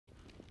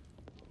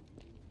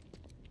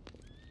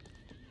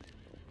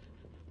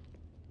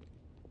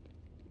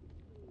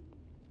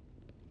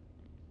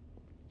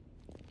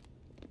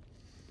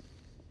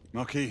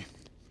Marquis,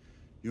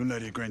 you and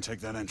Lady Grain take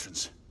that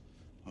entrance.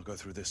 I'll go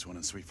through this one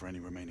and sweep for any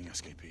remaining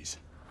escapees.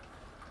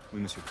 Oui,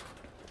 monsieur.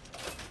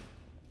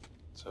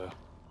 Sir.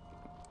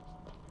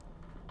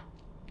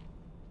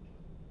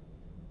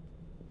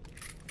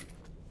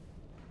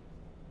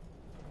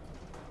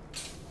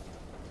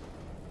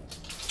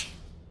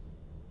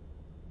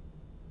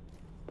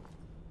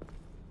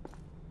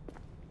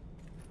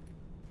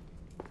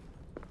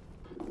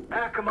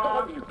 Air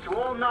Command to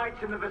all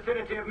knights in the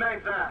vicinity of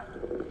Mayfair.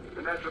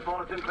 The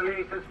Metropolitan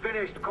Police has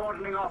finished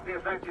cordoning off the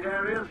affected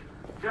areas.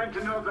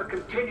 Sentinels are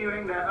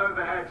continuing their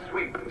overhead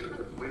sweep.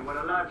 We will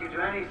alert you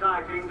to any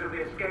sightings of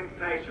the escaped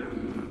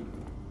patients.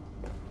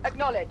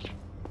 Acknowledge.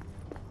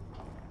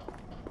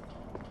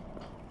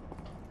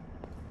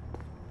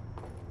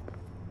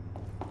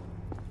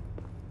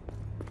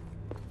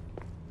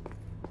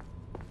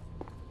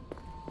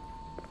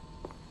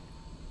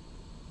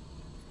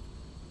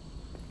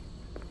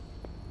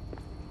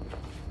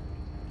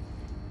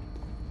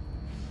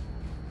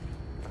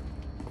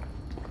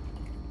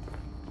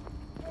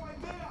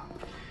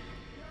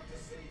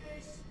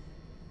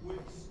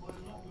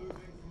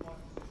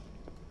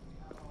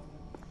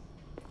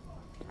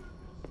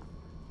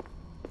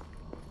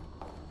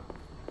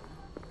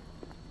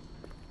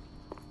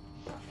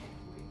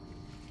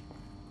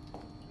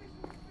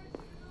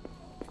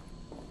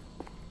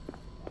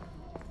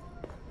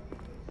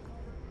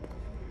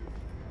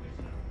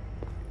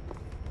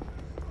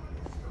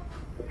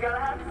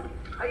 Galahad,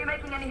 are you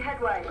making any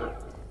headway?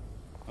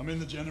 I'm in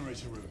the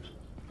generator room.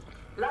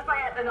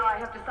 Lafayette and I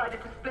have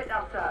decided to split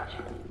our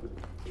search.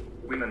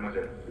 Oui,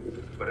 mademoiselle.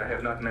 But I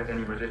have not met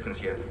any resistance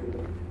yet.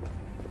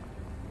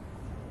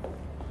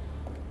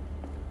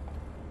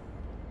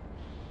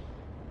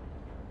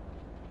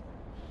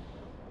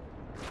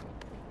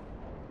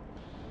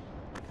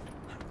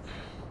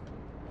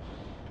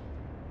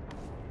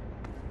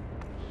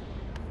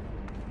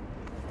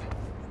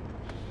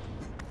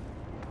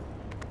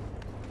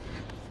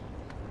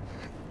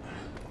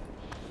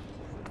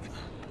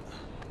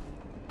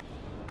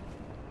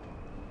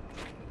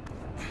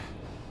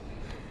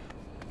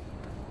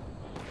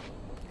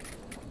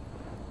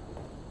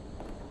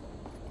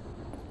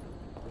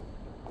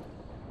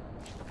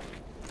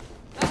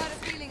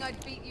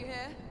 I'd beat you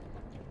here.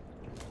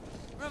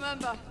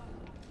 Remember,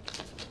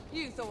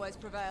 youth always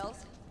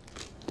prevails.